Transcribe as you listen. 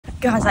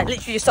Guys, I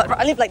literally just started.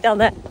 I live like down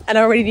there and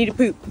I already need a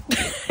poop.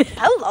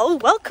 Hello,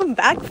 welcome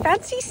back.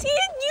 Fancy seeing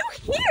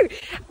you here.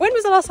 When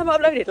was the last time I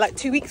uploaded? Like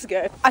 2 weeks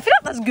ago. I feel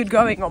like that's good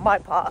going on my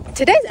part.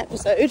 Today's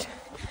episode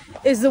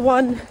is the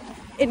one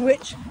in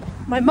which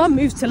my mum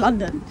moves to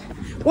London.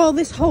 Well,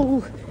 this whole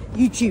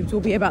YouTube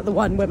will be about the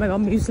one where my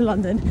mum moves to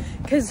London,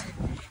 because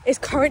it's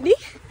currently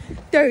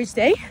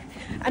Thursday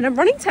and I'm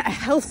running to a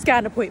health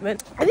scan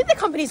appointment. I think the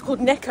company is called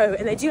Neko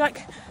and they do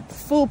like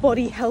full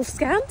body health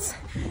scans,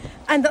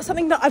 and that's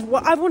something that I've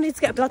wanted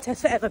to get a blood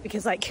test forever,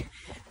 because like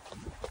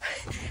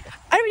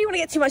I don't really want to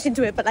get too much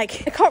into it, but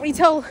like I can't really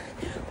tell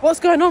what's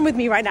going on with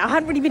me right now. I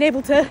haven't really been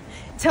able to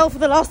tell for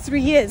the last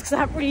 3 years because I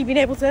haven't really been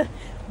able to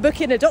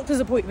book in a doctor's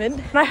appointment.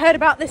 And I heard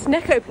about this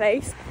Neko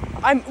place.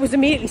 I was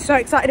immediately so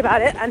excited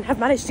about it and have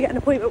managed to get an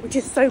appointment, which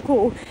is so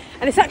cool.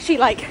 And it's actually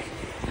like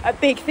a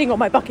big thing on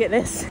my bucket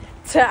list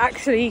to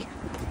actually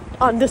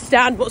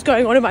understand what's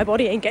going on in my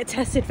body and get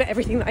tested for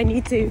everything that I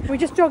need to. We're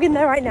just jogging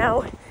there right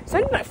now. It's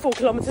only like 4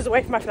 kilometers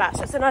away from my flat,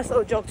 so it's a nice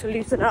little jog to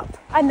loosen up.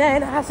 And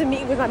then I have some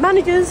meeting with my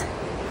managers,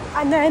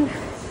 and then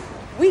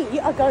we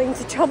are going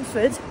to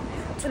Chelmsford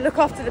to look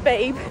after the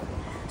babe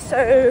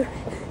so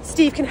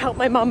Steve can help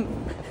my mum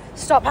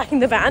start packing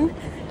the van.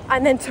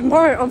 And then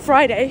tomorrow on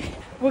Friday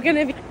we're going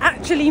to be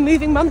actually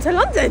moving mum to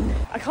London.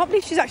 I can't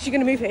believe she's actually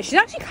going to move here. She's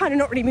actually kind of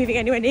not really moving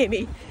anywhere near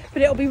me,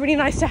 but it'll be really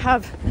nice to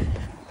have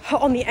her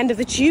on the end of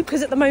the tube,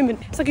 because at the moment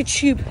it's like a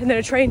tube and then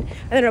a train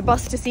and then a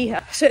bus to see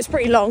her, so it's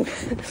pretty long.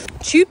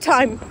 Tube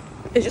time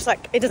is just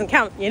like, it doesn't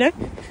count, you know.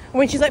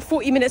 When she's like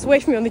 40 minutes away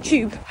from me on the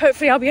tube,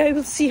 hopefully I'll be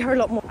able to see her a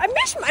lot more. I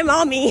miss my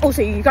mommy.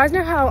 Also, you guys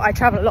know how I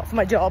travel a lot for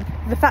my job.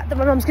 The fact that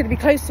my mum's going to be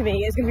close to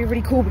me is going to be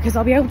really cool, because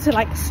I'll be able to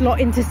like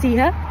slot in to see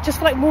her just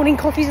for like morning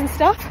coffees and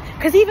stuff.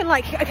 Because even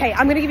like, okay,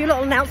 I'm going to give you a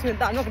little announcement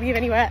that I'm not going to give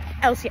anywhere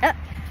else yet.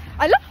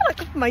 I love how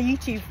like my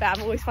YouTube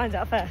fam always finds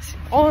out first.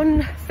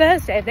 On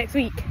Thursday of next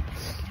week,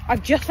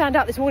 I've just found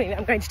out this morning that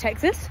I'm going to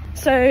Texas.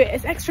 So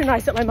it's extra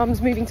nice that my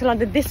mum's moving to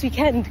London this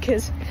weekend,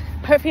 because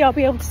hopefully I'll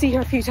be able to see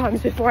her a few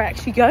times before I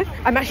actually go.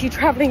 I'm actually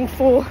traveling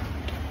from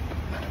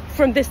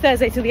this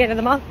Thursday till the end of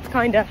the month,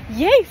 kinda.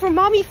 Yay for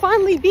mommy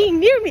finally being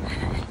near me.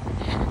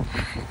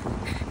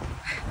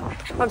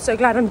 I'm so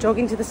glad I'm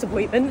jogging to this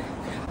appointment.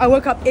 I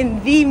woke up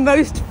in the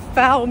most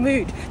foul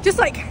mood. Just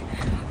like,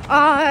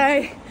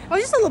 I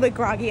was just a little bit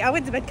groggy. I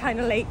went to bed kind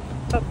of late,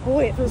 but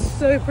boy, it feels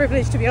so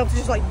privileged to be able to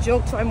just like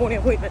jog to my morning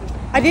appointment.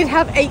 I did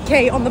have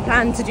 8k on the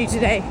plan to do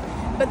today,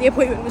 but the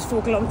appointment was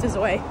 4 kilometers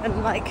away,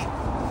 and like,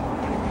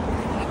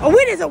 a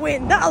win is a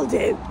win, that'll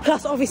do.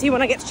 Plus obviously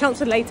when I get to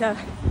Chelmsford later,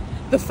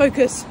 the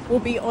focus will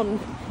be on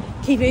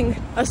keeping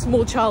a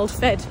small child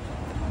fed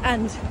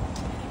and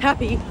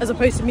happy, as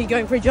opposed to me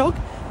going for a jog.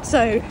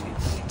 So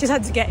just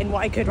had to get in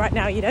what I could right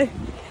now, you know.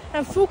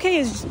 And 4k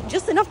is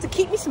just enough to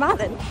keep me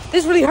smiling.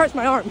 This really hurts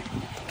my arm.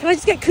 Can I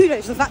just get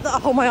kudos for the fact that I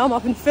hold my arm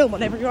up and film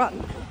on every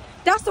run?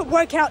 That's a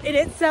workout in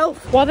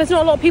itself. While there's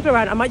not a lot of people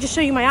around, I might just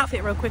show you my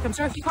outfit real quick. I'm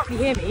sorry if you can't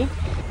really hear me.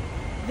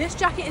 This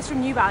jacket is from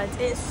New Balance.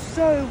 It's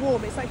so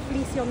warm. It's like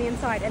fleecy on the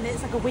inside, and then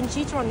it's like a wind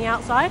cheater on the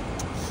outside.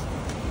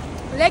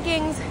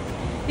 Leggings.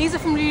 These are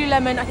from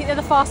Lululemon. I think they're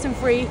the fast and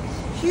free.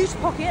 Huge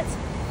pockets,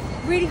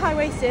 really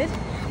high-waisted.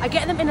 I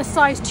get them in a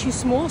size too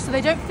small, so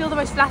they don't feel the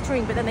most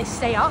flattering, but then they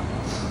stay up.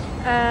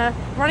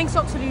 Running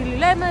socks are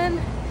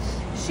Lululemon.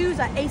 Shoes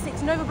are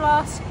Asics Nova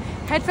Blast.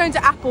 Headphones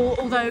are Apple,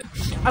 although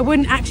I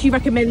wouldn't actually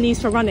recommend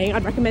these for running.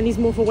 I'd recommend these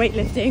more for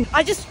weightlifting.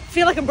 I just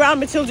feel like a brown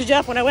Matilda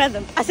Jerf when I wear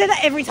them. I say that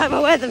every time I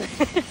wear them.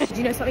 Do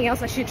you know something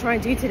else I should try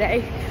and do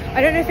today?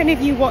 I don't know if any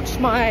of you watched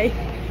my...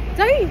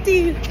 I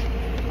did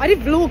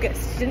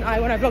Vlogust, didn't I,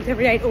 when I vlogged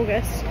every day in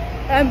August.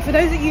 For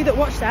those of you that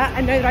watched that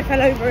and know that I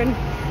fell over and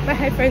my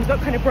headphones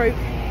got kind of broke,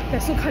 they're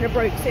still kind of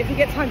broke, so if you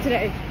get time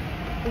today,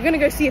 I'm gonna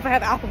go see if I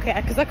have Apple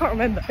Care, because I can't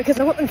remember, because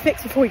I want them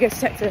fixed before we go to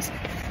Texas.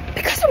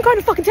 Because I'm going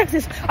to fucking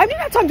Texas, I haven't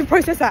even had time to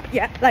process that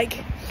yet.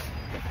 Like,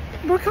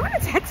 we're going to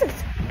Texas.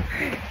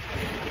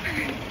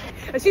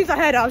 As soon as I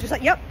heard it, I was just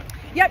like, yep,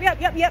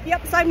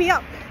 sign me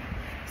up.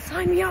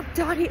 Sign me up,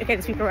 daddy. Okay,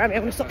 there's people around me.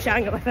 I'm gonna stop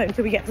shouting at my phone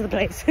until we get to the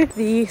place.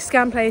 The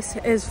scan place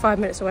is 5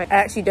 minutes away. I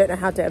actually don't know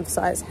how to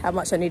emphasize how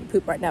much I need to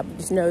poop right now, but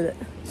just know that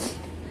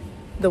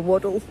the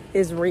waddle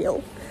is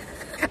real.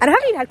 And I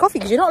haven't even had coffee,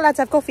 because you're not allowed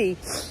to have coffee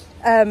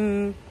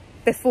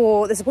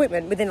before this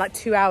appointment, within like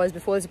 2 hours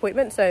before this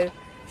appointment. So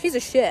she's a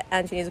shit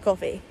and she needs a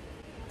coffee.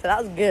 So that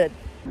was good.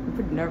 I'm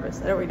pretty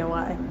nervous. I don't really know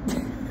why.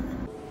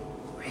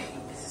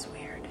 This is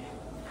weird.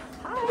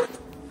 Hi.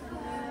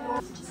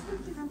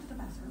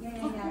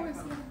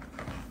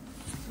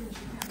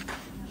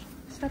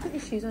 Should I put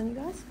these shoes on, you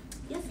guys?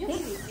 Yes,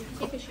 please. If you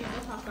take your shoes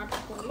off, I'll grab it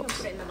for you and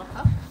put it in the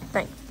locker.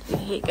 Thanks.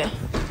 Here you go.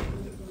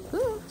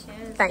 Ooh.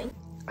 Cheers. Thanks.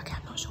 Okay,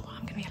 I'm not sure what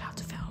I'm going to be allowed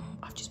to film.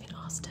 I've just been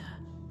asked to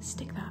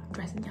stick that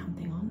dressing down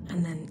thing on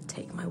and then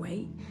take my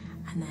weight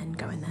and then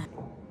go in there.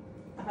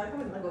 I feel like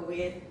I'm in like a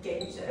weird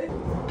game show.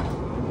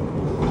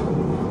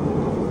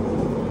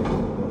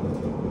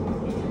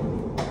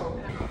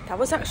 That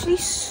was actually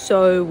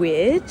so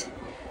weird.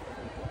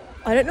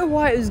 I don't know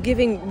why it was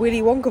giving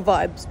Willy Wonka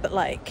vibes, but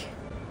like,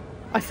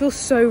 I feel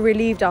so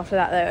relieved after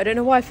that though. I don't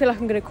know why I feel like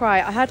I'm gonna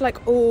cry. I had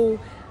like all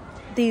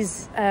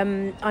these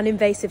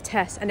uninvasive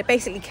tests, and it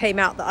basically came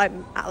out that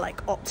I'm at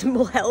like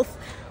optimal health,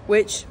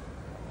 which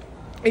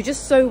is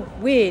just so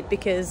weird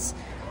because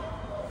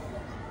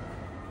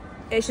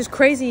it's just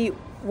crazy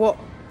what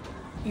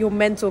your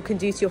mental can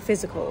do to your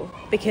physical.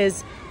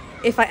 Because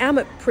if I am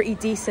at pretty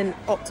decent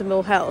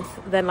optimal health,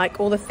 then like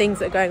all the things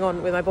that are going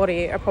on with my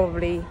body are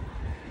probably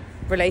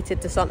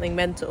related to something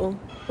mental,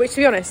 which to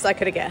be honest I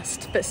could have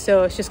guessed, but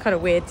still it's just kind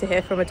of weird to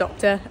hear from a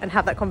doctor and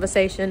have that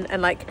conversation.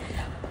 And like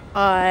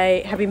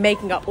I have been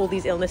making up all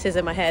these illnesses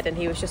in my head, and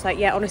he was just like,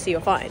 yeah, honestly,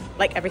 you're fine,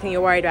 like everything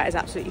you're worried about is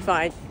absolutely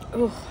fine.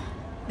 Ugh.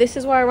 This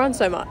is why I run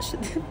so much,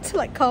 to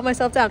like calm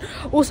myself down.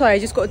 Also, I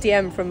just got a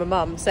DM from my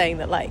mum saying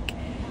that like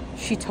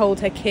she told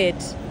her kid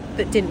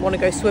that didn't want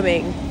to go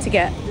swimming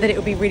that it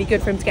would be really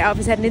good for him to get out of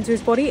his head and into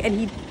his body, and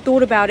he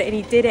thought about it and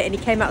he did it, and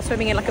he came out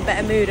swimming in like a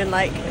better mood, and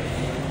like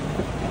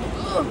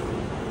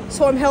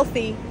so I'm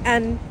healthy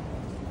and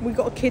we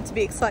got a kid to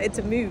be excited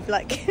to move.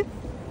 Like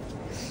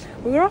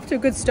we were off to a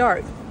good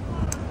start.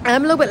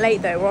 I'm a little bit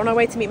late though. We're on our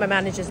way to meet my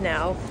managers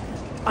now.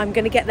 I'm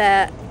gonna get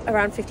there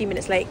around 15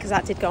 minutes late because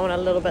that did go on a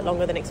little bit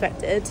longer than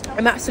expected.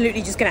 I'm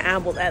absolutely just gonna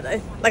amble there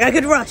though. Like I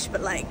could rush,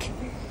 but like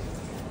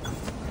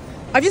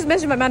I've just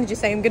messaged my manager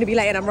saying I'm gonna be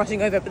late and I'm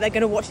rushing over, but they're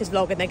gonna watch this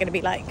vlog and they're gonna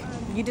be like,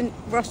 you didn't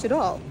rush at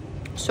all.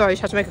 Sorry,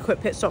 just had to make a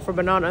quick pit stop for a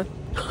banana.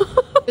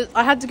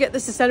 I had to get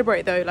this to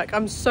celebrate though. Like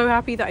I'm so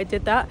happy that I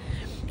did that.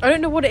 I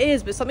don't know what it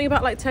is, but something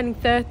about like turning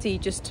 30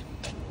 just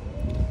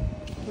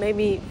made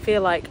me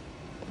feel like,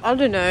 I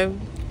don't know,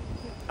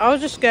 I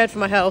was just scared for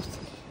my health.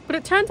 But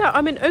it turns out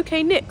I'm in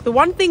okay nick. The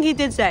one thing he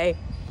did say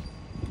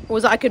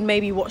was that I could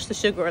maybe watch the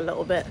sugar a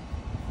little bit.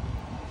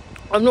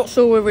 I'm not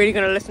sure we're really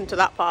going to listen to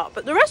that part,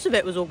 but the rest of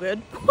it was all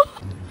good.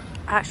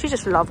 I actually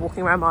just love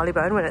walking around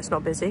Marylebone when it's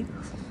not busy.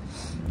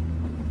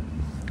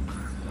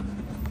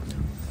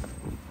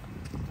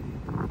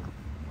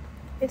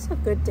 It's a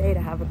good day to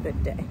have a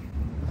good day.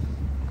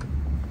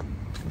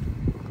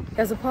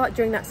 There's a part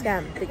during that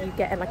scan that you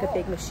get in like a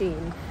big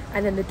machine,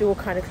 and then the door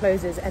kind of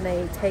closes and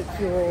they take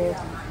your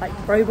like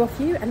robe off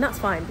you, and that's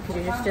fine because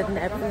you're just stood in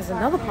there. But there's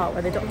another part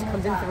where the doctor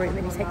comes into the room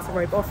and he takes the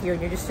robe off you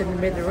and you're just stood in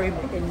the middle of the room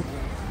in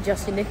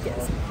just your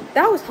knickers.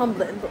 That was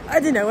humbling. But I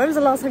don't know, when was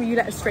the last time you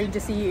let a stranger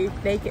see you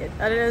naked?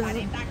 I don't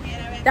know.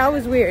 That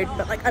was weird,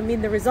 but like I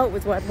mean the result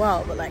was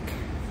worthwhile, but like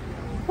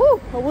whew,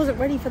 I wasn't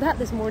ready for that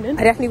this morning.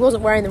 I definitely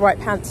wasn't wearing the right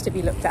pants to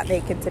be looked at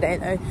naked today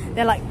though.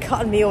 They're like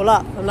cutting me all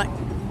up. I'm like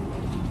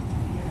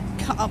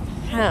cut up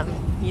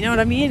ham, you know what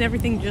I mean?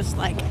 Everything just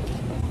like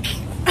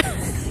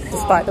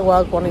despite the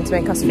world wanting to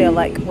make us feel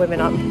like women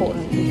aren't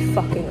important, we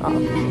fucking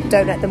are.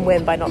 Don't let them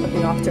win by not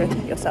looking after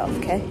yourself,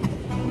 okay?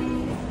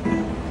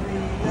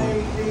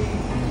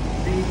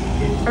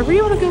 I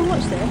really want to go and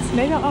watch this.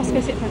 Maybe I'll ask her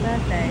to see it for my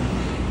birthday.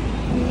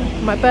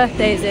 My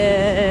birthday's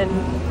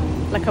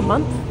in like a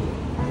month.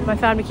 My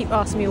family keep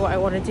asking me what I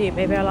want to do.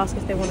 Maybe I'll ask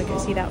if they want to go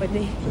see that with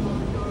me.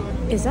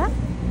 Is that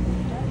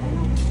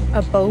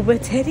a boba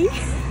teddy?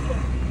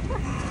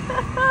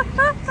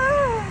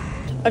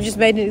 I've just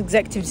made an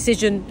executive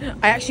decision.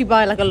 I actually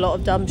buy like a lot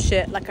of dumb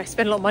shit. Like I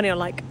spend a lot of money on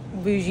like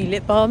bougie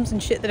lip balms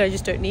and shit that I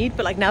just don't need.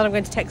 But like now that I'm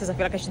going to Texas, I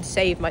feel like I should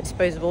save my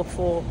disposable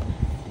for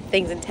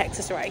things in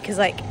Texas, right? Because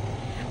like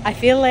I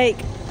feel like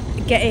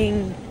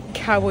getting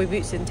cowboy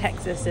boots in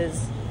Texas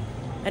is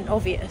an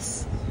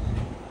obvious.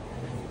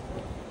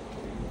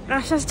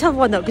 That's just a tough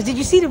one though, because did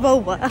you see the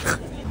boba?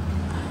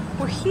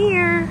 We're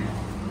here.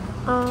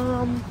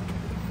 I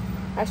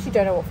actually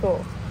don't know what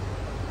for.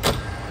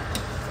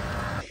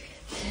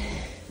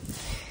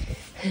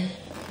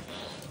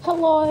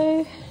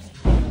 Hello.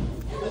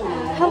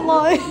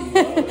 Hello.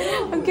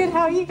 I'm good,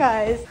 how are you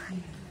guys?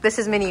 This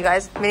is Minnie, you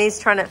guys. Minnie's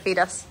trying to feed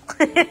us.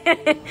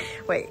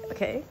 Wait,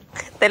 okay.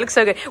 They look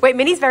so good. Wait,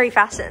 Minnie's very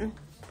fashion.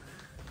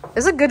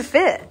 It's a good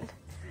fit.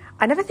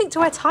 I never think to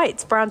wear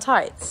tights, brown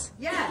tights.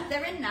 Yeah,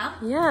 they're in now.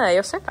 Yeah,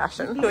 you're so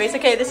fashion. Anyways,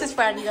 okay, this is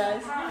Fran, you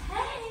guys.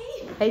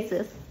 Hey. Hey,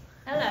 sis.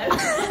 Hello.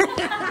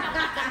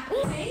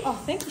 Oh,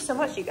 thank you so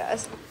much, you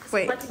guys.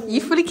 Wait,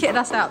 you fully kitted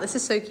us out. This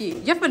is so cute.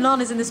 You have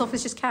bananas in this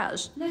office, just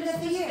cash. No, they're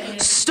for you.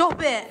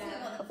 Stop it.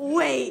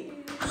 Wait.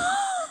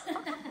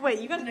 Wait,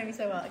 you gotta know me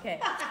so well. Okay,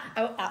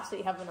 I will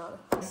absolutely have banana.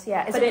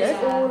 Yeah, is it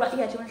good? All like,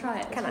 yeah, do you want to try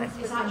it? Can I?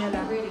 It's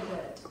actually really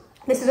good.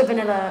 This is a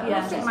vanilla.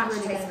 Yeah, I think mine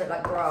tastes a bit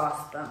like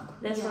grass,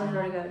 but this one's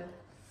really good.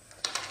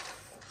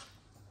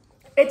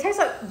 It tastes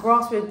like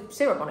grass with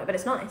syrup on it, but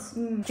it's nice.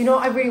 Do you know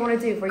what I really want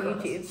to do for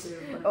YouTube?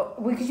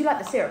 Because you like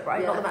the syrup,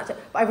 right? Not the matcha.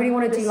 But I really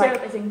want to do like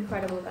syrup is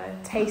incredible though.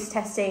 Taste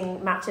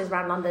testing matches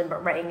around London,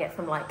 but rating it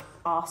from like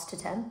arse to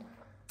 10.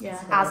 Yeah.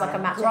 As like a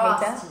matcha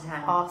Grass hater. to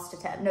 10. Arse to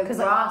 10. No, Because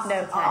grass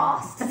no, to 10.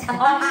 arse to 10.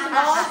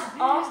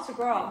 Arse to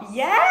grass.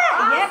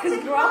 Yeah,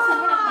 because grass is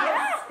one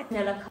of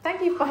Vanilla.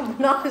 Thank you for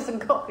bananas and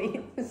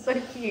coffee. It's so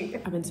cute.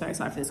 I've been so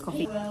excited for this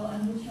coffee. Well,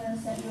 I'm just trying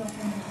to set you up.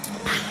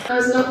 I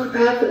was not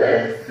prepared for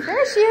this.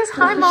 There she is.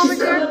 Hi, Mama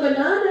She's got dear. a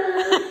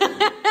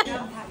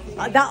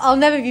banana. I'll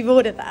never be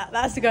bored of that.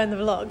 That has to go in the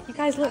vlog. You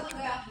guys look.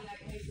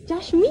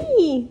 That's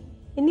me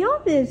in the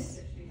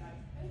office.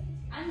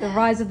 The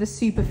rise of the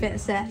super fit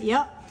set.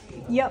 Yep.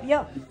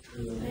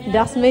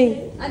 That's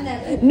me.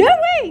 No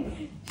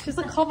way! She's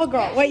a cover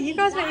girl. Wait, you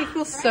guys make me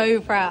feel so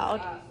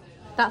proud.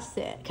 That's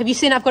sick. Have you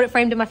seen I've got it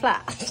framed in my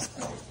flat?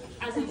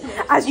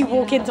 As you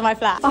walk into my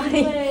flat.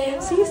 Bye.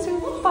 See you soon.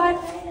 Bye.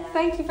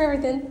 Thank you for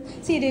everything.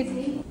 See you,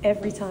 dude.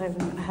 Every time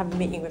I have a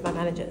meeting with my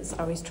managers,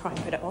 I always try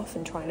and put it off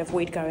and try and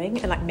avoid going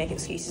and like make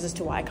excuses as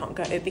to why I can't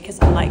go, because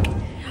I'm like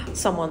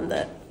someone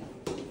that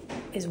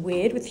is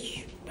weird with,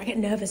 I get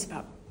nervous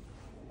about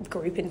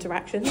group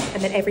interactions,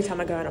 and then every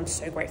time I go, and I'm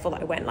so grateful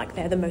that I went, like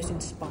they're the most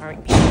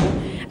inspiring people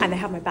and they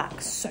have my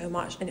back so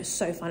much and it's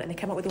so fun, and they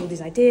come up with all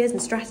these ideas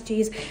and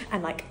strategies,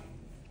 and like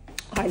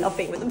I love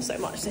being with them so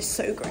much. They're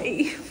so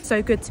great.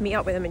 So good to meet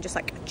up with them and just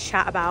like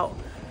chat about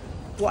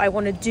what I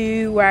want to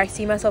do, where I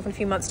see myself in a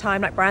few months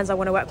time, like brands I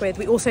want to work with.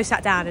 We also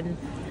sat down and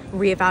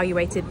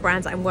reevaluated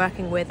brands that I'm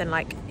working with and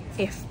like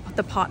if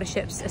the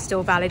partnerships are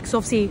still valid, because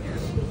obviously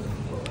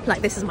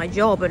like this is my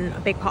job and a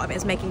big part of it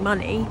is making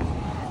money,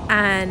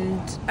 and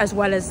as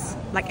well as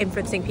like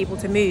influencing people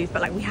to move,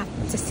 but like we have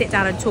to sit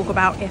down and talk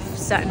about if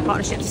certain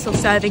partnerships are still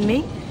serving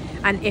me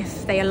and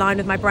if they align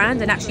with my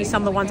brand. And actually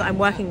some of the ones that I'm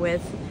working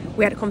with,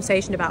 we had a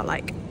conversation about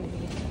like,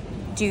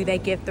 do they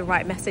give the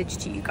right message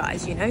to you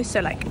guys, you know?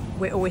 So like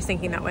we're always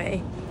thinking that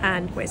way.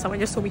 And wait, someone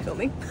just saw me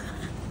filming.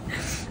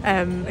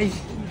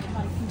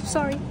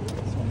 Sorry.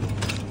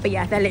 But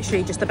yeah, they're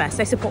literally just the best.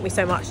 They support me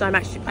so much. And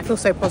I feel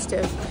so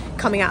positive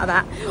coming out of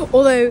that.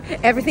 Although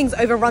everything's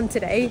overrun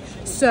today,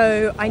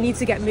 so I need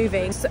to get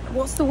moving. So,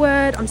 what's the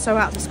word? I'm so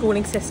out of the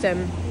schooling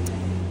system.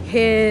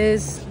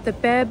 Here's the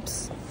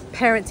Beb's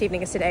parents'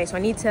 evening is today, so I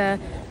need to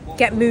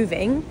get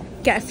moving,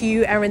 get a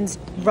few errands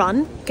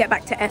run, get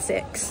back to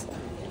Essex,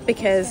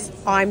 because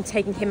I'm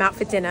taking him out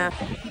for dinner.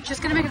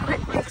 Just gonna make a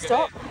quick pit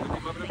stop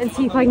and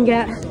see if I can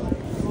get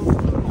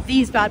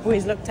these bad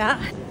boys looked at.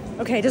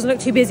 Okay, it doesn't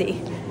look too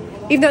busy.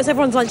 Even though it's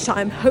everyone's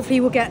lunchtime, hopefully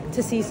we'll get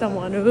to see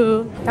someone.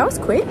 That was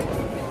quick.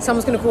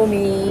 Someone's gonna call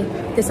me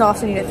this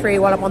afternoon at 3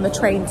 while I'm on the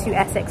train to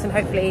Essex and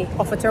hopefully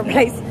offer to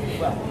replace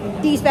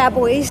these bad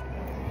boys.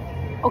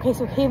 Okay,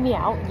 so hear me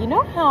out. You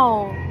know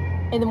how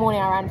in the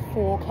morning I ran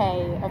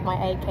 4K of my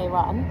 8K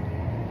run?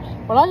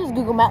 Well, I just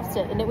Google Maps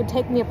it and it would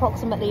take me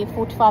approximately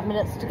 45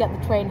 minutes to get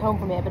the train home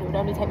from here, but it would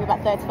only take me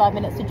about 35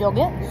 minutes to jog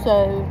it.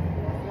 So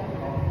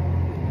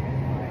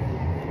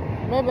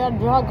maybe I'd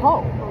jog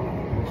home.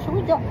 Should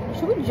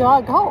we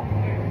jog home?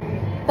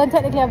 Then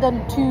technically I've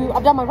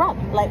done my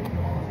run. Like,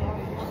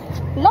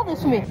 love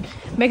this for me.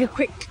 Make a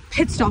quick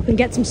pit stop and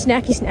get some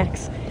snacky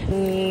snacks.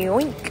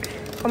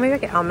 Yoink. Or maybe I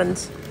get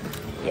almonds.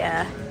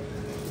 Yeah.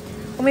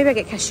 Or maybe I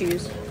get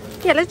cashews.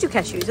 Yeah, let's do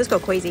cashews. Let's go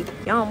crazy.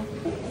 Yum.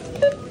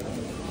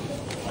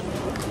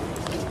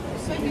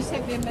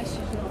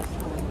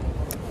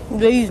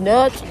 These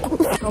nuts.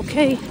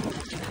 Okay,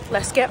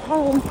 let's get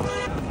home.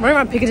 Running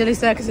around Piccadilly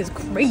Circus is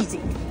crazy.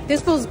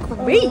 This feels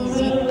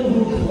crazy.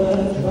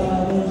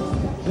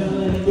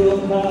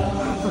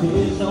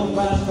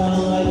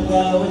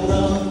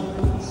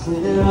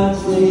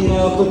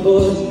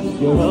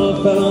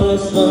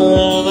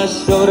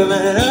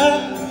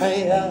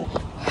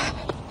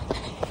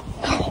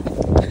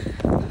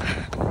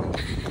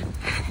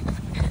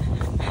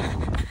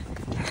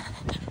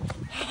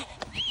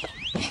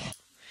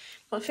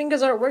 My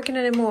fingers aren't working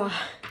anymore.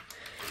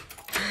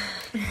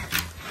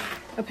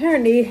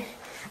 Apparently,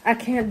 I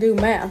can't do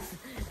math.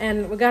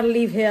 And we gotta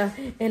leave here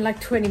in like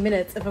 20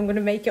 minutes if I'm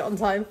gonna make it on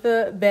time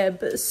for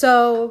Beb.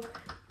 So,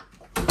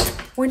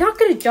 we're not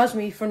gonna judge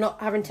me for not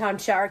having time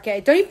to shower,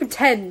 okay? Don't even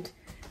pretend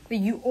that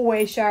you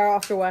always shower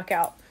after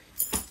workout.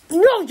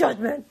 No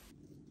judgment!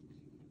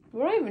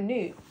 What do I even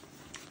need?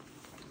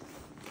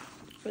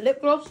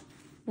 Lip gloss,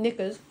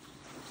 knickers.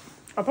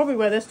 I'll probably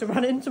wear this to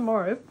run in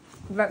tomorrow.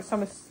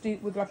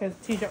 With like a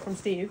t-shirt from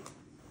Steve.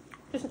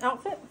 Just an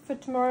outfit for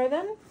tomorrow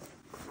then.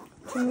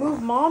 To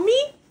move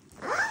mommy.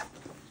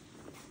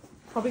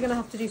 Probably gonna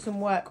have to do some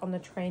work on the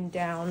train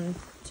down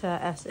to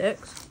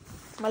Essex.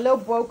 My little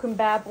broken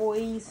bad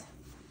boys.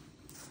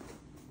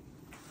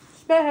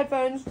 Spare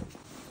headphones.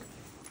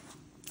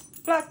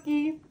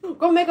 Blackie.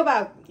 Got makeup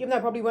out. Even though I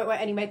probably won't wear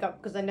any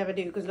makeup because I never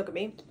do, because look at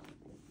me.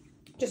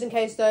 Just in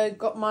case though,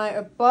 got my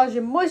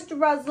Abaja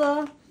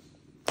moisturizer.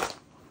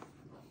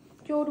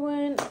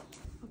 Jordan.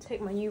 I'll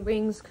take my new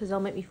rings because they'll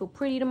make me feel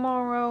pretty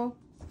tomorrow.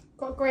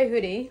 Got a grey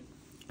hoodie.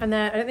 And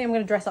then I don't think I'm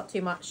going to dress up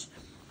too much.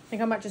 I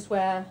think I might just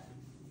wear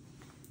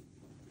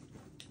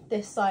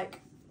this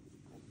like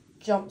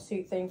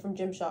jumpsuit thing from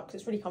Gymshark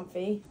because it's really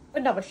comfy.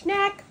 Another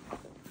snack.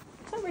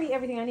 It's not really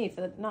everything I need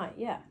for the night,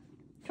 yeah.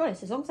 To be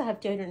honest, as long as I have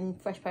deodorant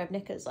and fresh pair of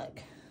knickers,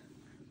 like,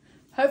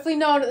 hopefully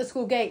no one at the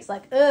school gate's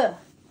like, ugh,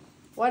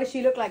 why does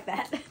she look like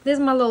that? There's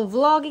my little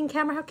vlogging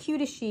camera. How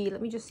cute is she?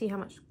 Let me just see how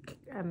much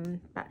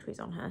battery's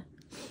on her.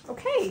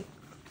 Okay.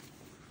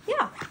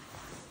 Yeah.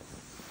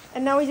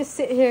 And now we just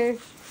sit here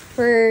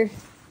for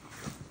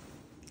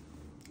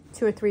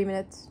 2 or 3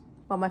 minutes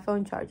while my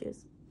phone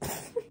charges.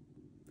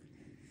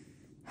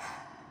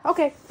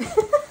 Okay.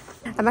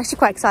 I'm actually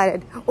quite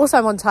excited. Also,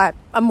 I'm on time.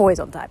 I'm always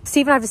on time.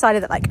 Steve and I have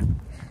decided that like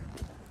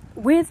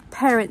with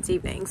parents'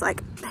 evenings,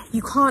 like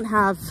you can't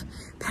have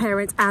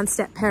parents and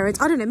step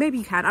parents. I don't know, maybe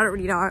you can, I don't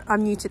really know,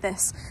 I'm new to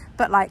this.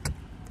 But like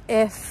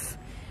if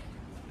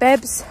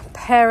Beb's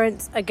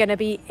parents are gonna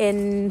be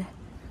in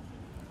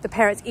the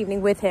parents'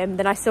 evening with him,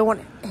 then I still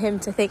want him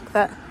to think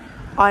that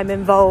I'm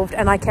involved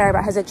and I care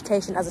about his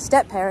education as a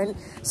step parent.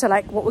 So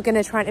like what we're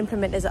gonna try and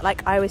implement is that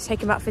like I always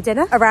take him out for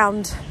dinner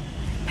around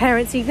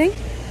parents' evening,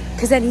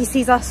 because then he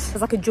sees us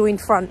as like a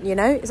joined front, you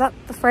know? Is that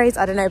the phrase?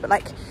 I don't know, but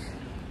like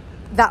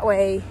that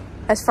way,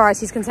 as far as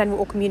he's concerned, we're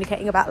all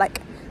communicating about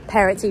like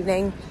parents'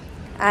 evening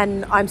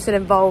and I'm still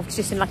involved,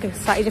 just in like a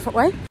slightly different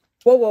way.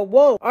 Whoa, whoa,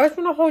 whoa. I just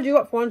want to hold you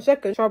up for 1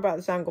 second. Sorry about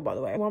this angle, by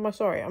the way. Why am I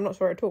sorry? I'm not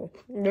sorry at all.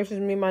 This is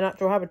me, my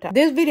natural habitat.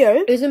 This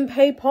video is in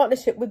paid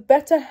partnership with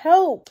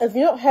BetterHelp. If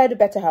you've not heard of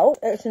BetterHelp,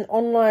 it's an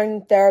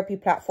online therapy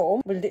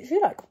platform with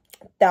literally like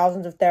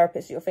thousands of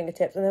therapists at your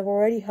fingertips, and they've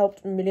already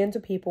helped millions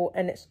of people,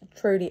 and it's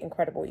truly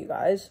incredible, you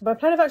guys. My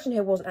plan of action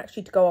here wasn't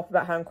actually to go off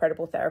about how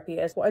incredible therapy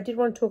is. What I did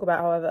want to talk about,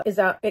 however, is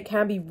that it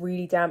can be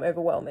really damn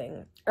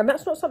overwhelming, and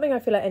that's not something I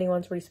feel like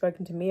anyone's really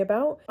spoken to me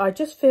about. I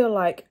just feel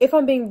like, if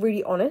I'm being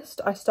really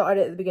honest, I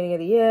started it at the beginning of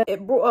the year.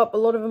 It brought up a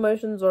lot of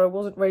emotions that I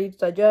wasn't ready to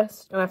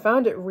digest, and I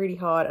found it really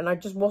hard, and I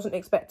just wasn't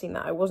expecting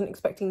that. I wasn't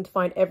expecting to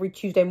find every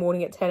Tuesday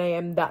morning at 10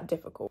 AM that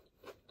difficult.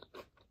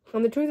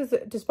 And the truth is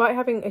that despite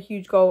having a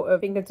huge goal of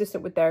being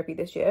consistent with therapy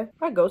this year,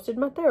 I ghosted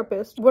my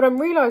therapist. What I'm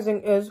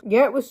realizing is,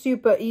 yeah, it was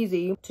super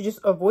easy to just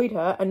avoid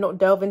her and not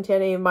delve into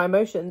any of my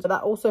emotions, but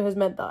that also has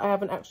meant that I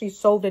haven't actually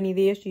solved any of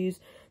the issues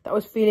that I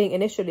was feeling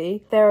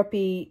initially.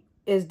 Therapy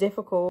is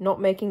difficult. Not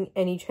making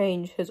any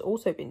change has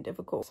also been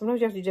difficult. Sometimes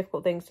you have to do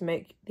difficult things to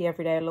make the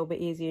everyday a little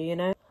bit easier, you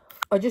know?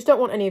 I just don't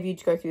want any of you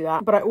to go through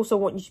that, but I also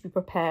want you to be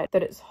prepared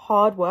that it's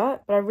hard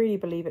work, but I really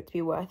believe it to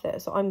be worth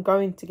it. So I'm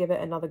going to give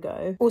it another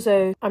go.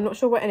 Also, I'm not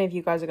sure what any of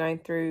you guys are going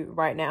through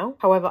right now.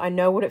 However, I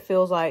know what it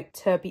feels like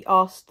to be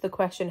asked the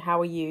question, how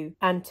are you?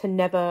 And to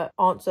never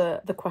answer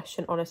the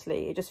question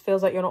honestly. It just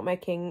feels like you're not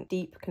making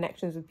deep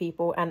connections with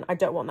people, and I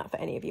don't want that for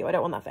any of you. I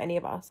don't want that for any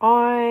of us.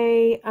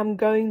 I am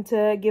going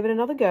to give it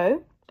another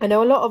go. I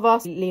know a lot of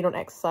us lean on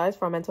exercise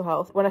for our mental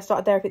health. When I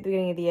started therapy at the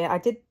beginning of the year, I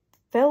did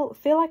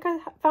feel like I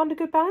found a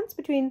good balance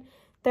between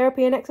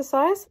therapy and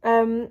exercise,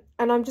 and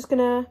I'm just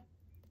gonna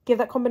give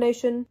that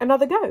combination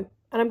another go,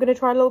 and I'm gonna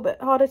try a little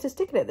bit harder to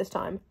stick at it this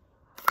time.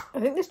 I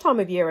think this time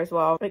of year as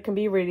well, it can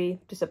be really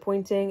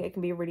disappointing, it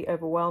can be really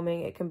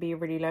overwhelming, it can be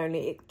really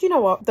lonely. Do you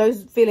know what?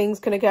 Those feelings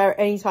can occur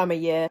any time of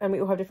year, and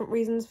we all have different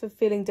reasons for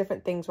feeling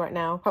different things right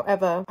now.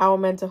 However, our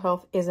mental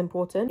health is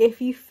important. If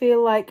you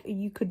feel like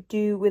you could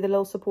do with a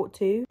little support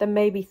too, then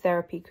maybe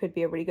therapy could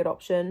be a really good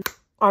option.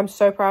 I'm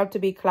so proud to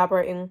be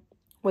collaborating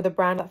with a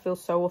brand that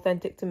feels so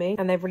authentic to me,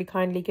 and they've really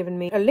kindly given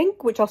me a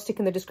link which I'll stick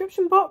in the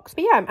description box.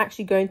 But yeah, I'm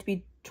actually going to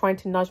be trying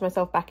to nudge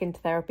myself back into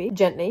therapy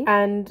gently,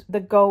 and the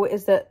goal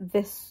is that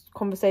this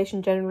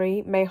conversation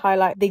generally may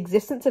highlight the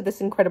existence of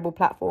this incredible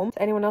platform to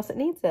anyone else that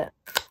needs it.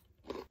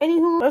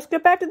 Anywho, let's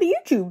get back to the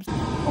YouTubes.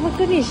 Oh my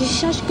goodness, it's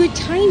such good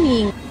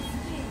timing.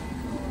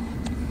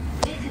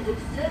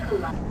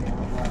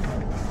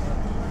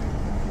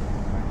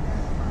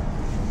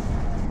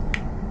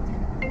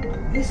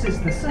 This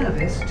is the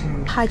service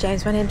to... Hi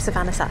James, my name's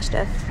Savannah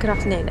Sachdev. Good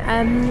afternoon.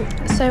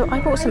 So I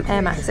bought some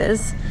Air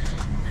Maxes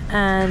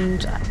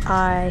and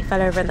I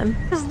fell over in them.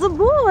 It's the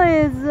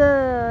boys!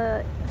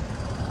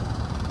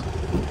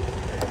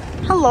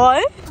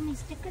 Hello? How many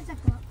stickers I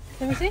got?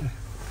 Let me see.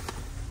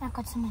 I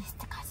got so many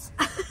stickers.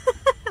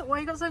 Why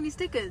you got so many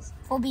stickers?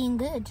 For being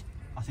good.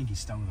 I think he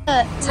stole them.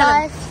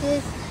 Life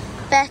is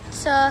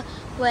better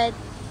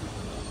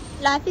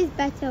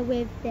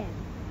with them.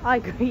 I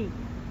agree.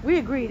 We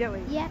agree, don't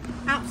we? Yeah.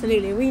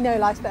 Absolutely. We know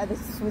life's better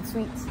with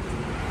sweets.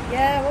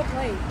 Yeah, we'll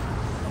play.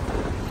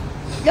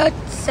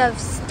 Lots of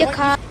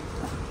stickers.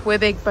 We're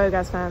big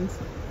Bogaz fans.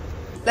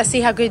 Let's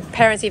see how good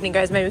parents' evening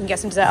goes. Maybe we can get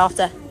some dessert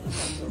after.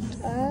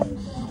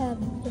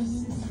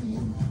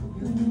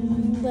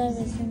 Where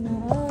is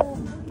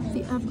it?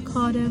 The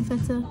avocado and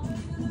feta.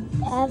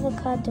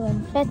 Avocado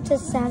and feta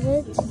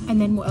salad.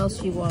 And then what else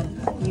do you want?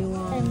 You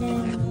want And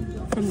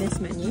then from this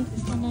menu.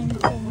 and then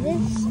from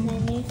this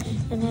menu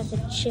and have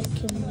a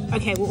chicken menu.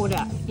 Okay, we'll order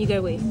that. You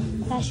go with.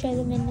 I'll show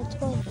them in the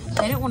toilet.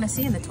 They don't want to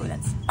see in the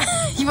toilets.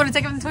 You want to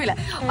take them in the toilet?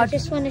 I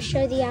just want to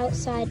show the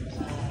outside,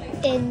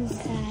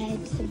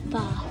 inside the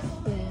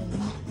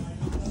bathroom.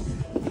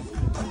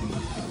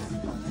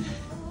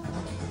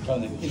 Go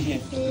on then, in here.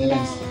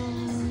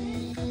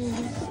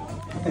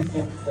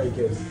 Very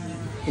good.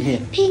 In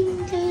here.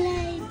 Pink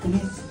light.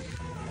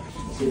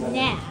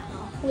 Now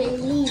we're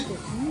leaving.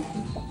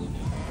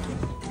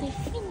 We're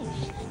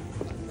finished.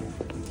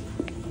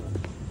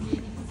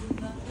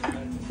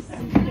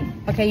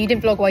 Okay, you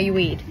didn't vlog while you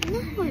eat. No.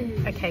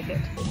 Okay,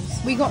 good.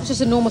 We got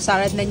just a normal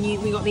salad, and then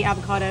we got the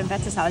avocado and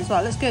feta salad as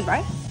well. Looks good,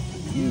 right?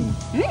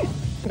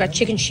 We got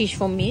chicken shish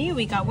for me.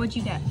 We got, what'd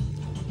you get?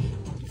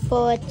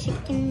 4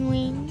 chicken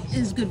wings.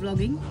 It's good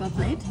vlogging. Well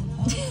played.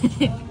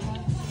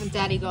 And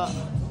Daddy got...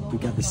 We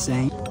got the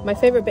same. My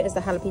favourite bit is the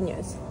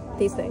jalapenos.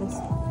 These things.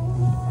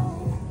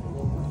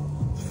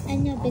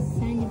 I'm not a big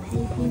fan of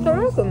jalapenos. I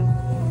like them.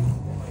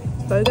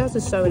 Bogarts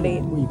is so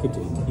elite. What you could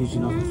do, use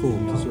your knife and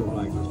fork to sort of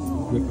like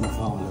rip them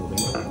apart a little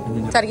bit.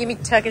 And then Daddy, give me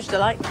Turkish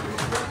delight.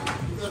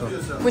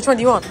 Which one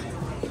do you want?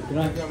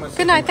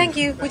 Good night, thank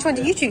you. Which one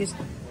do you choose?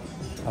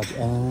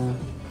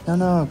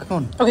 no, come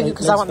on. Okay,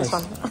 because I want this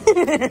one.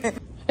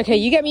 Okay,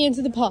 you get me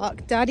into the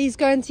park. Daddy's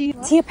going to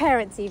your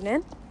parents'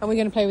 evening, and we're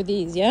going to play with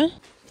these, yeah? Are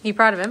you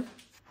proud of him?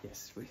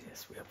 Yes, we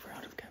are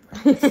proud of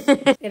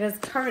Cameron. It is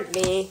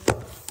currently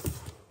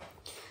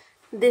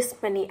this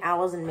many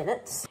hours and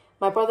minutes.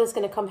 My brother's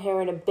going to come here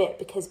in a bit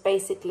because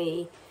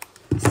basically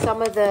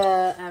some of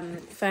the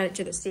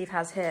furniture that Steve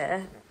has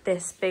here,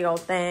 this big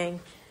old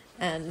thing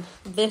and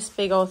this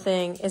big old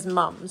thing is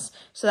mum's.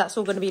 So that's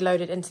all going to be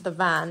loaded into the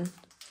van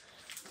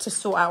to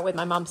sort out with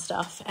my mum's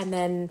stuff. And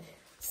then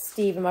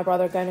Steve and my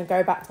brother are going to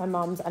go back to my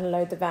mum's and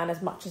load the van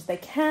as much as they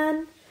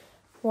can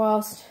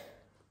whilst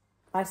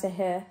I sit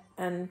here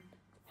and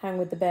hang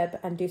with the bib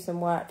and do some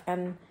work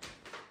and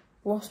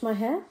wash my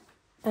hair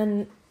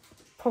and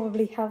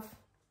probably have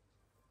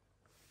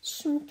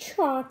some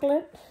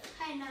chocolate.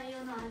 I know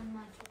you're not having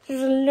my chocolate.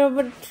 Just a little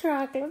bit of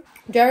chocolate.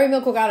 Dairy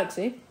Milk or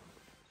Galaxy?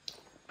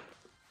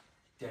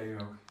 Dairy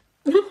milk.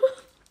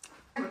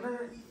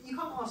 You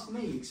can't ask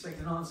me, expect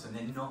an answer and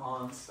then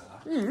not answer.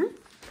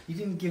 You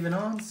didn't give an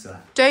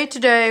answer. Day to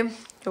day.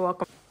 You're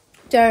welcome.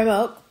 Dairy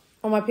Milk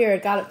on my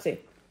period, Galaxy.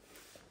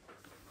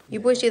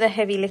 You boys do the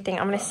heavy lifting.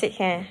 I'm going to sit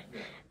here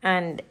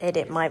and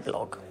edit my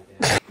vlog.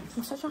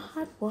 I'm such a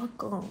hard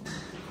worker.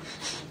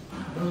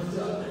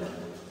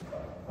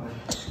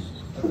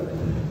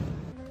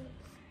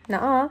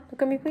 Nuh-uh.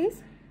 Look at me,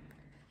 please.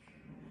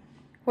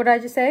 What did I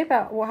just say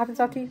about what happens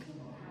after you...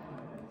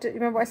 Do you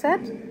remember what I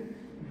said?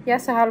 Yeah,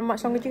 so how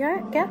much longer do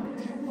you get?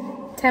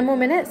 10 more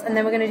minutes, and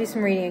then we're going to do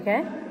some reading,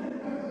 okay?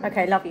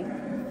 Okay, love you.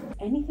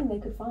 Anything they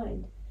could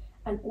find.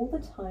 And all the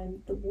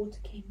time, the water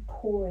came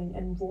pouring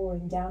and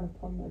roaring down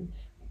upon them,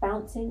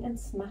 bouncing and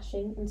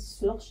smashing and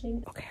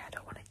sloshing. Okay, I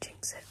don't want to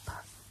jinx it,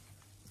 but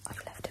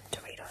I've left him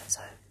to read on his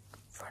own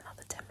for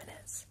another 10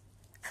 minutes.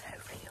 And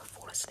hopefully he'll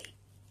fall asleep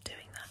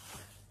doing that.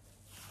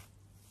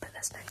 But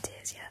there's no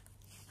tears yet.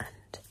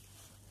 And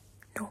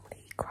normally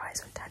he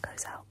cries when Dad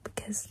goes out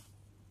because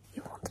he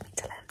wants me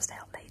to let him stay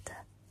up later.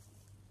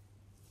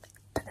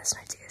 But there's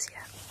no tears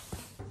yet.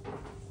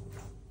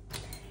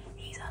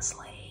 He's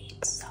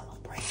asleep.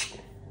 Celebrate.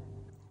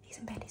 He's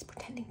in bed. He's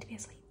pretending to be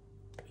asleep.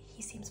 But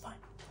he seems fine.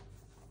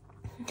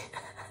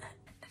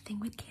 The thing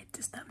with kids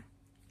is that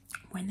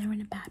when they're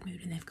in a bad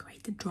mood and they've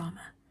created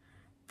drama,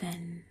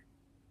 then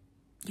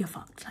you're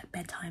fucked. Like,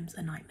 bedtime's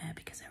a nightmare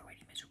because they're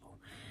already miserable.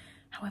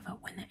 However,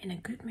 when they're in a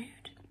good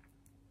mood,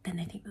 then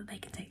they think that they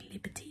can take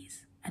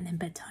liberties, and then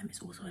bedtime is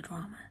also a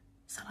drama.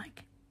 So,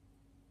 like,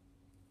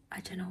 I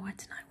don't know why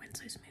tonight went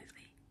so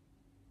smoothly,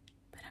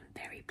 but I'm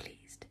very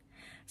pleased,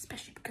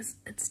 especially because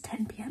it's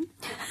 10 p.m.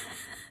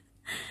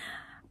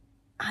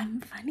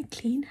 I'm finally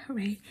clean,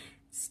 hooray.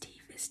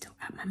 Steve is still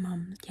at my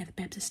mum's. Yeah, the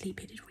bed's asleep.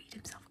 He did read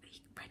himself.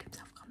 He read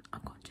himself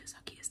unconscious.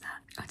 How cute is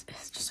that?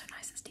 It's just so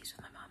nice that Steve's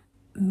with my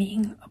mum.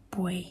 Meeting a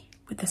boy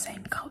with the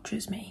same culture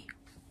as me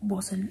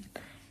wasn't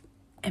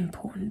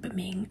important, but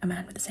meeting a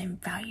man with the same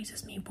values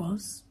as me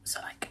was.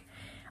 So, like,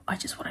 I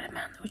just wanted a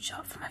man that would show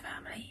up for my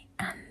family,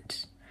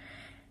 and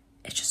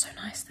it's just so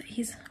nice that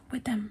he's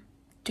with them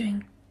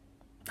doing,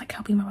 like,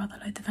 helping my brother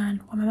load the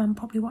van while my mum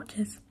probably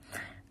watches.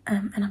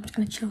 And I'm just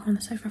going to chill on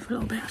the sofa for a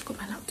little bit. I've got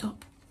my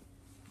laptop.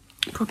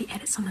 Probably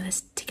edit some of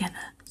this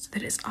together so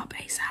that it's up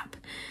ASAP,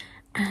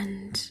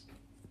 and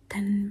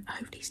then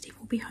hopefully Steve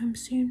will be home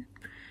soon.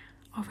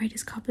 I'll raid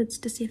his cupboards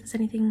to see if there's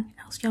anything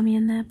else yummy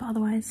in there, but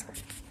otherwise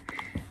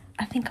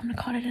I think I'm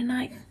gonna call it a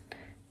night,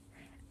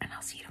 and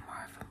I'll see you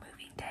tomorrow for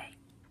moving day.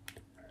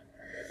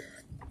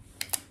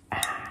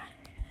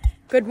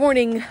 Good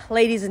morning,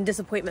 ladies and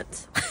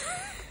disappointments.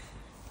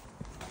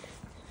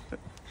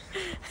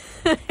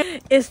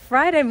 It's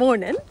Friday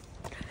morning.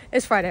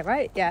 It's Friday,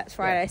 right? Yeah, it's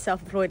Friday,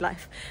 self-employed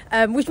life.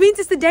 Which means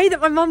it's the day that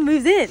my mum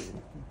moves in.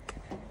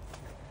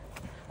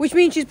 Which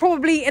means she's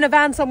probably in a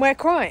van somewhere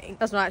crying.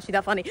 That's not actually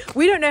that funny.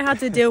 We don't know how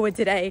to deal with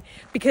today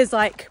because,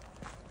 like,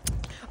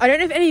 I don't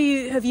know if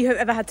any of you have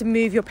ever had to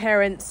move your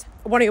parents,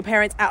 one of your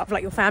parents out of,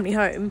 like, your family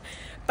home.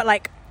 But,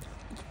 like,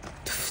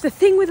 the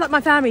thing with, like, my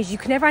family is you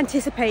can never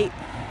anticipate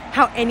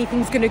how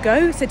anything's going to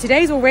go. So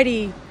today's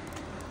already,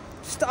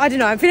 just, I don't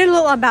know, I'm feeling a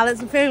little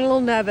unbalanced. I'm feeling a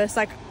little nervous.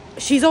 Like,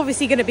 she's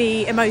obviously going to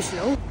be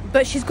emotional,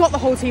 but she's got the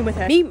whole team with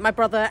her. Me, my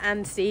brother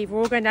and Steve,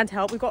 we're all going down to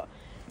help. We've got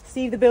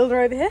Steve the builder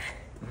over here.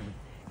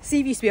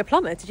 Steve used to be a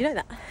plumber. Did you know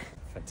that?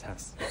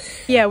 Fantastic.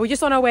 Yeah, we're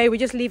just on our way. We're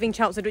just leaving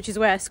Chelmsford, which is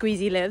where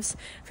Squeezy lives.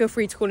 Feel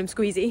free to call him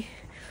Squeezy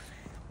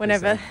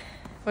whenever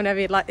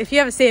you'd like. If you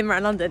ever see him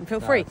around London,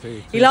 feel free.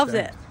 He loves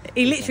it.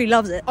 He literally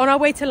loves it. On our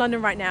way to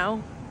London right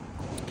now,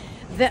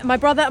 my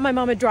brother and my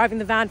mum are driving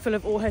the van full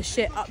of all her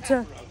shit up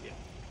to...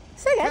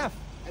 Say again?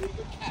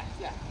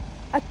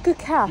 A good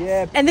calf.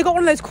 Yeah. And they got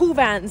one of those cool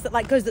vans that,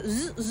 like, goes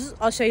zzz, zzz.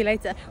 I'll show you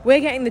later. We're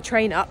getting the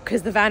train up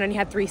because the van only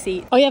had 3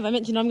 seats. Oh yeah, but I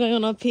mentioned I'm going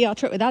on a PR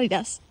trip with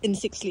Adidas in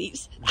 6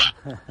 sleeves.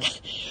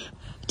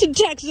 To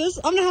Texas.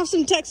 I'm gonna have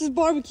some Texas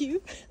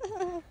barbecue.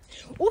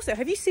 Also,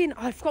 have you seen,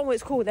 I've forgotten what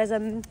it's called.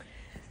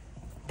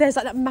 There's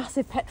like that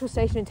massive petrol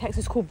station in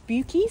Texas called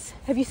Buc-ee's.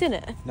 Have you seen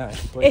it? No.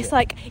 It's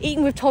like,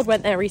 Eating with Todd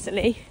went there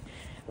recently.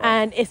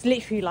 And it's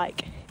literally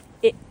like,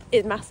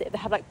 it's massive. They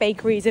have like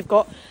bakeries, they've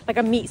got like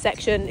a meat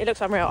section. It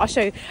looks unreal. I'll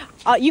show you.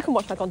 You can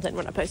watch my content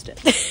when I post it.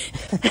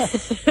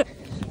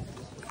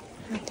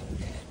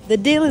 The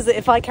deal is that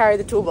if I carry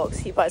the toolbox,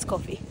 he buys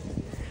coffee.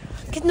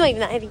 It's not even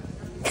that heavy.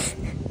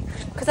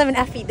 Because I'm an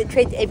athlete that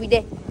trains every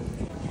day.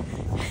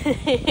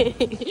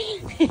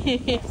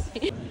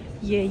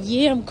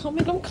 Yeah, I'm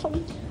coming.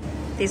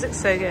 These look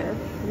so good.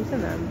 Have you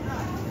seen them?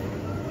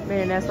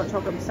 Millionaire's hot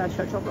chocolate,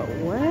 pistachio chocolate.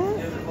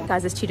 What?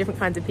 Guys, there's two different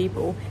kinds of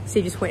people.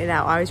 Steve just pointed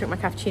out, I always drink my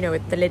cappuccino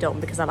with the lid on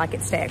because I like it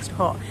to stay extra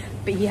hot.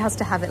 But he has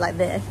to have it like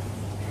this.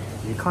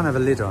 You can't have a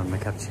lid on the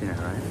cappuccino,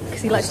 right?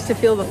 Because he likes to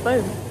feel the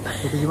foam. Yeah,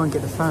 but you won't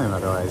get the foam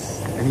otherwise.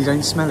 And you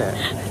don't smell it.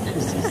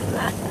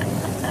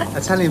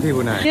 Italian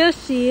people know. Here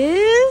she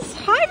is.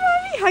 Hi,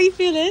 Mommy. How you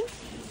feeling?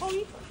 Oh,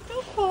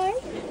 don't cry.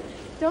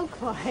 Don't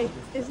cry.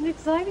 It's an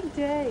exciting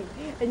day.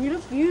 And you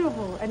look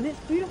beautiful. And it's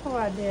beautiful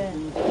out there.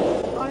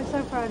 Oh, I'm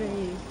so proud of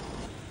you.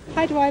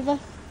 Hi, driver.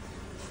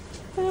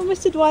 Oh,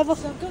 Mr. Driver.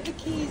 So I've got the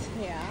keys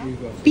here.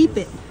 Beep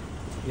it.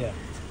 Yeah.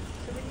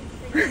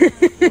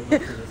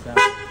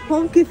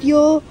 Honk if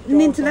you're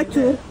an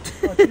intellectual.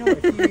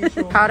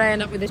 How'd I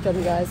end up with this job,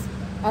 you guys?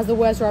 As the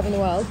worst driver in the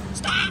world.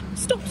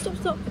 Stop.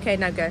 Okay,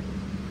 now go.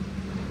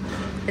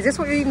 Is this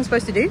what you're even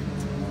supposed to do?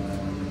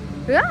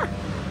 Yeah.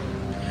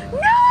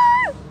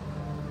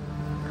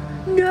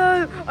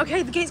 No!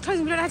 Okay, the gate's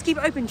closing. We don't have to keep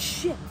it open.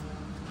 Shit.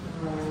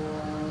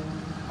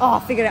 Oh, I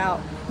figured it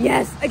out.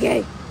 Yes.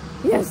 Okay.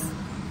 Yes.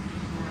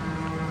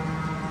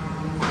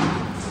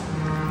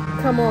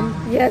 Come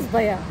on. Yes,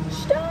 Baya.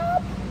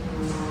 Stop.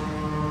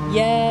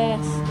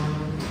 Yes.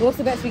 What's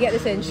the best we get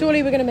this in?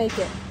 Surely we're going to make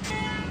it.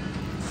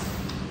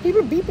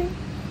 People are beeping.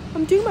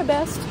 I'm doing my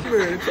best.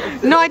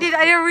 No, I did a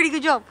really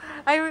good job.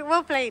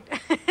 Well played.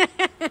 I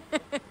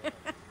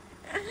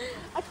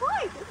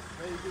tried.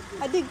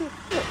 I did good.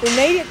 We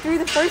made it through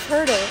the first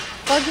hurdle.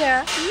 Fuck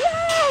yeah.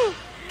 Yay!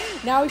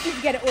 Now we need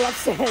to get it all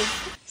upstairs.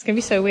 It's going to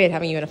be so weird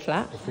having you in a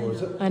flat.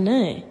 I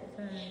know.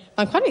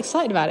 I'm quite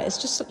excited about it. It's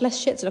just less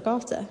shit to look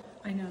after.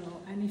 I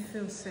know, and you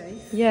feel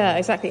safe. Yeah,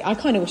 exactly. I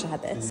kind of wish I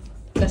had this.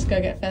 Let's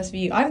go get first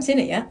view. I haven't seen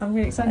it yet. I'm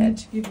really I excited. need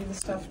to give you the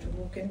stuff to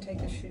walk in, take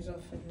the shoes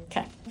off.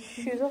 Okay.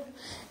 Shoes off.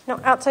 No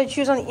outside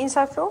shoes on the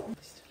inside floor.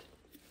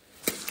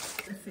 The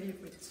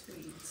favourite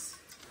sweets.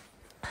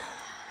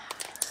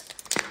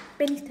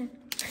 Benny's turn.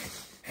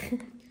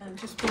 And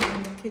just put it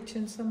in the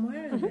kitchen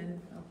somewhere and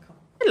then I'll come.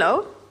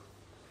 Hello.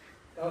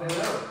 Oh,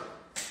 hello.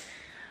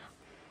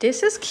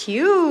 This is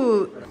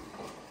cute.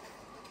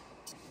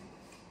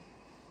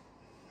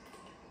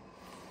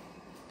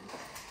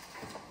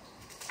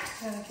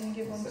 Yeah, can you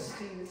give one to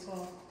Steve as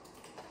well?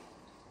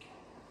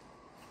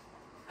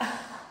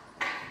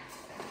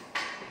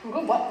 I'm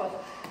going what for?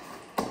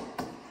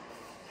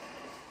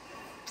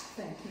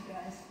 Thank you,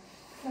 guys.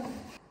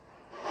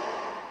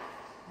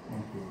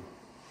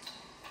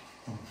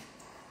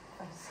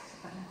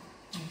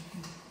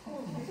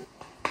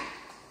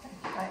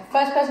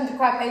 First person to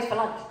cry pays for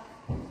lunch.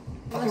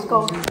 Let's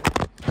go.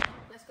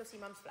 Let's go see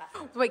Mum's flat.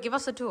 Wait, give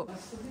us a tour.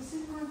 So this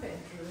is my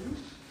bedroom.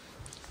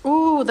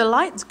 Ooh, the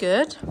light's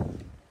good.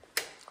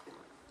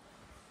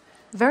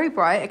 Very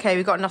bright. Okay,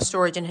 we've got enough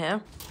storage in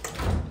here.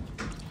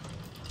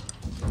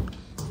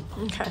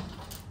 Okay.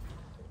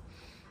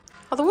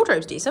 Oh, the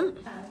wardrobe's decent.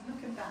 Look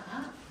at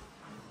that.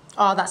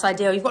 Oh, that's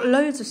ideal. You've got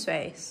loads of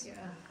space. Yeah.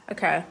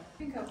 Okay. I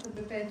think I'll put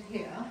the bed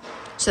here.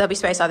 So there'll be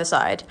space either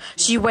side.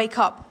 So you wake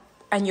up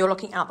and you're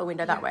looking out the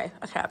window that way.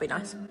 Okay, that'd be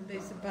nice. And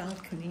there's a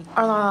balcony.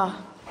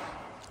 Ah.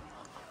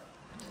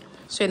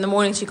 So in the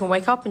mornings you can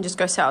wake up and just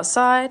go sit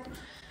outside.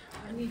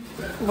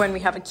 When we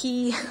have a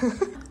key.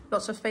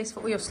 Lots of space for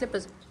all your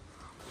slippers.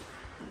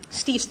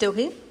 Steve's still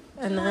here.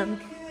 And The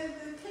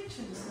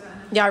kitchen's there.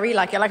 yeah, I really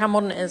like it. I like how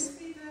modern it is.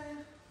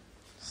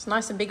 It's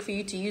nice and big for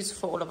you to use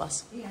for all of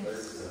us.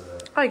 Yes.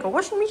 Oh, you got a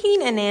washing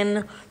machine and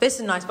then this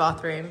is a nice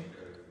bathroom.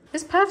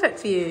 It's perfect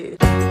for you.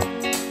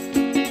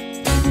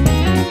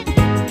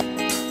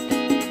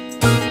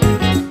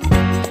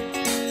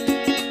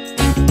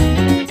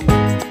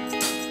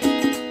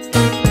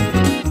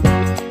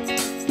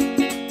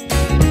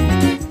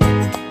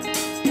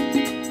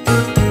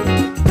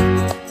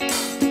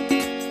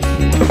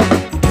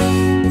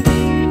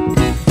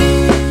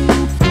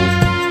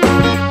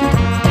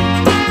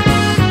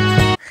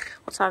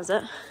 What time is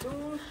it?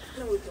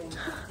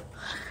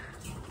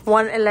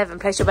 1:11.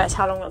 Place your bets.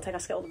 How long will it take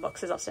us to get all the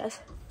boxes upstairs?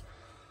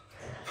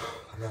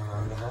 An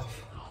hour and a half.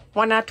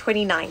 1 hour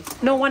 29.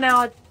 No, 1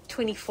 hour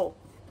 24.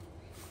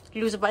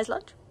 Loser buys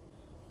lunch.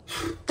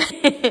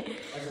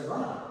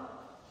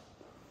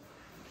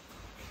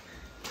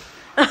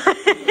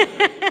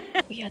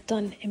 We are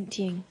done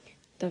emptying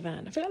the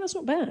van. I feel like that's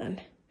not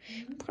bad.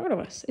 I'm proud of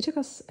us. It took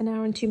us 1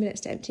 hour and 2 minutes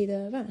to empty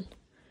the van.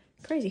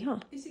 Crazy, huh?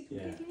 Is it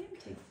completely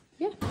empty?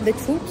 Yeah. The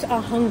troops are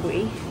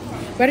hungry.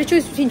 We had a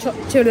choice between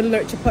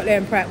Chipotle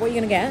and Pret. What are you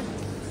going to get?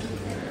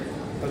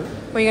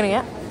 What are you going to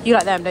get? You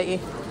like them, don't you?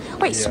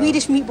 Wait,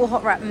 Swedish meatball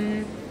hot wrap.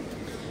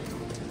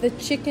 The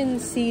chicken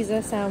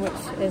Caesar sandwich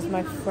is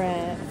my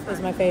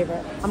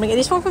favorite. I'm gonna get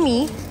this one for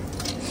me.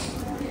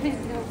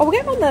 Oh, we'll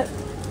get on the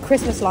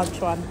Christmas lunch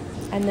one.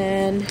 And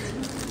then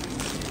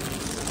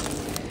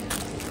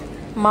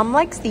Mum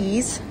likes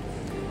these.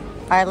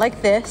 I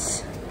like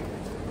this.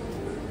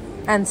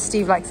 And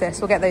Steve likes this.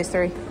 We'll get those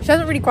 3. She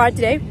hasn't really cried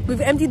today. We've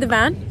emptied the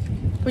van,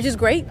 which is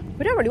great.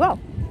 We're doing really well.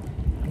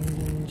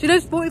 She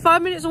lives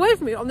 45 minutes away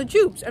from me on the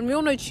tubes, and we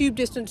all know tube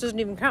distance doesn't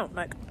even count.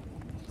 Like,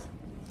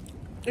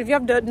 if you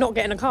have to not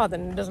get in a car,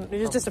 then it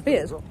just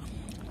disappears.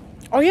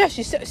 Oh yeah,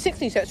 she's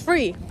 60, so it's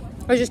free.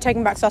 We're just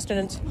taking back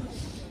sustenance.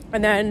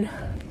 And then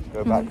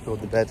Go back,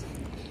 build the bed.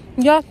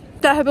 yeah,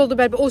 let her build the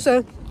bed, but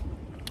also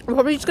I'm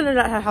probably just gonna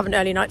let her have an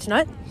early night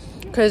tonight,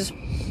 because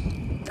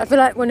I feel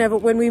like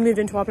when we moved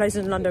into our place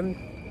in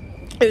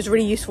London, it was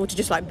really useful to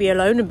just like be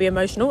alone and be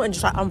emotional and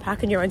just like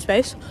unpack in your own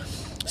space.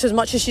 So as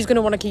much as she's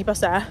gonna want to keep us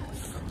there,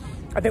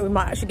 I think we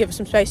might actually give her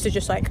some space to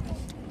just like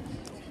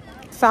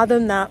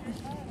fathom that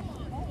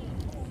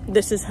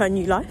this is her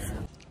new life.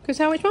 Good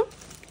sandwich, Mum?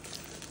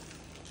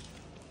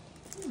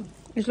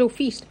 It's a little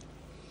feast.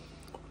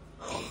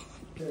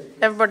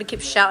 Everybody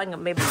keeps shouting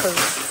at me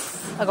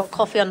because I got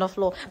coffee on the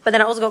floor, but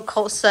then I also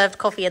got served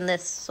coffee in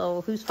this,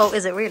 so whose fault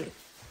is it really?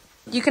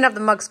 You can have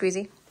the mug,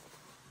 Squeezy.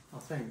 Oh,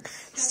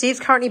 thanks. Steve's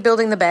currently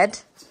building the bed.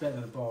 It's better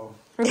than the bowl.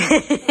 What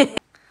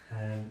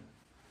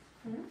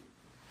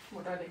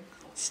are they?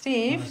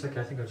 Steve? That's okay,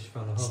 I think I just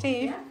found the hole.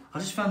 Steve? I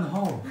just found the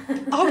hole.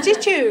 Oh,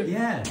 did you?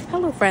 Yeah.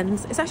 Hello,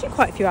 friends. It's actually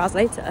quite a few hours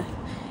later.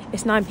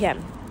 It's 9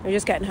 p.m. We're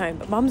just getting home,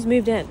 but Mum's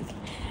moved in,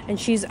 and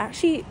she's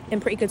actually in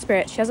pretty good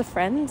spirits. She has a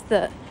friend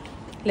that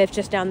lives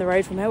just down the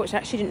road from her, which I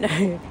actually didn't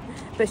know,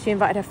 but she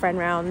invited her friend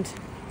round,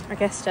 I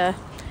guess, to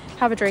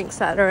have a drink,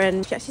 sat her,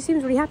 and she actually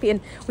seems really happy.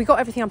 And we got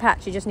everything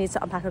unpacked. She just needs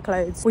to unpack her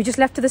clothes. We just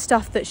left her the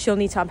stuff that she'll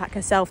need to unpack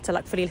herself to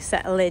like fully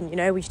settle in, you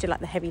know. We just did like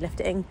the heavy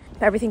lifting,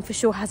 but everything for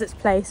sure has its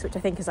place, which I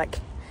think is like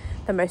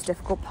the most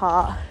difficult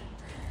part.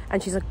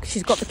 And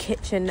she's got the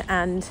kitchen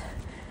and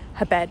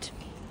her bed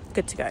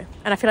good to go,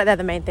 and I feel like they're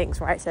the main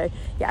things, right? So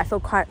yeah, I feel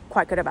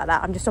quite good about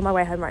that. I'm just on my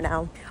way home right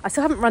now. I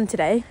still haven't run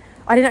today.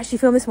 I didn't actually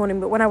film this morning,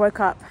 but when I woke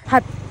up,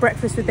 had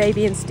breakfast with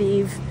baby and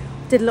Steve,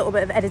 did a little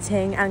bit of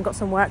editing and got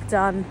some work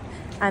done,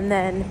 and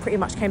then pretty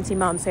much came to see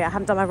Mum. So yeah, I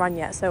haven't done my run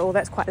yet, so although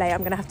it's quite late,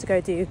 I'm gonna have to go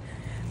do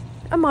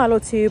a mile or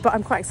 2, but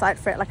I'm quite excited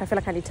for it. Like, I feel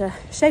like I need to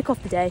shake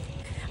off the day,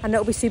 and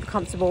it'll be super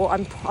comfortable.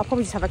 I'll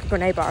probably just have like a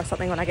grenade bar or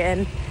something when I get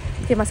in,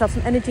 give myself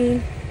some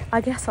energy. I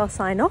guess I'll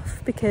sign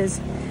off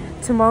because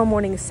tomorrow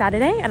morning is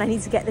Saturday and I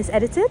need to get this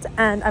edited,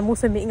 and I'm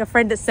also meeting a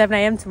friend at 7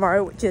 a.m.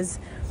 tomorrow, which is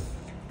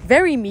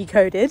very me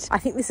coded. I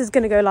think this is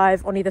going to go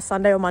live on either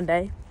Sunday or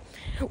Monday.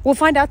 We'll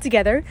find out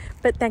together,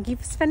 but thank you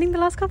for spending the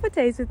last couple of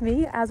days with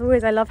me. As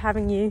always, I love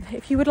having you.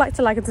 If you would like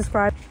to like and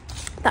subscribe,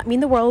 that'd mean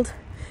the world.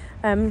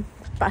 But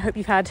I hope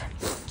you've had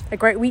a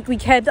great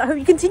weekend. I hope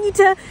you continue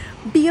to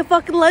be a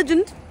fucking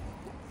legend.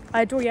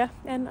 I adore you,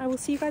 and I will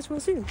see you guys real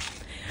soon.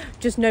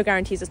 Just no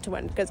guarantees as to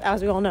when, because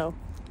as we all know,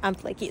 I'm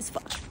flaky as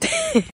fuck.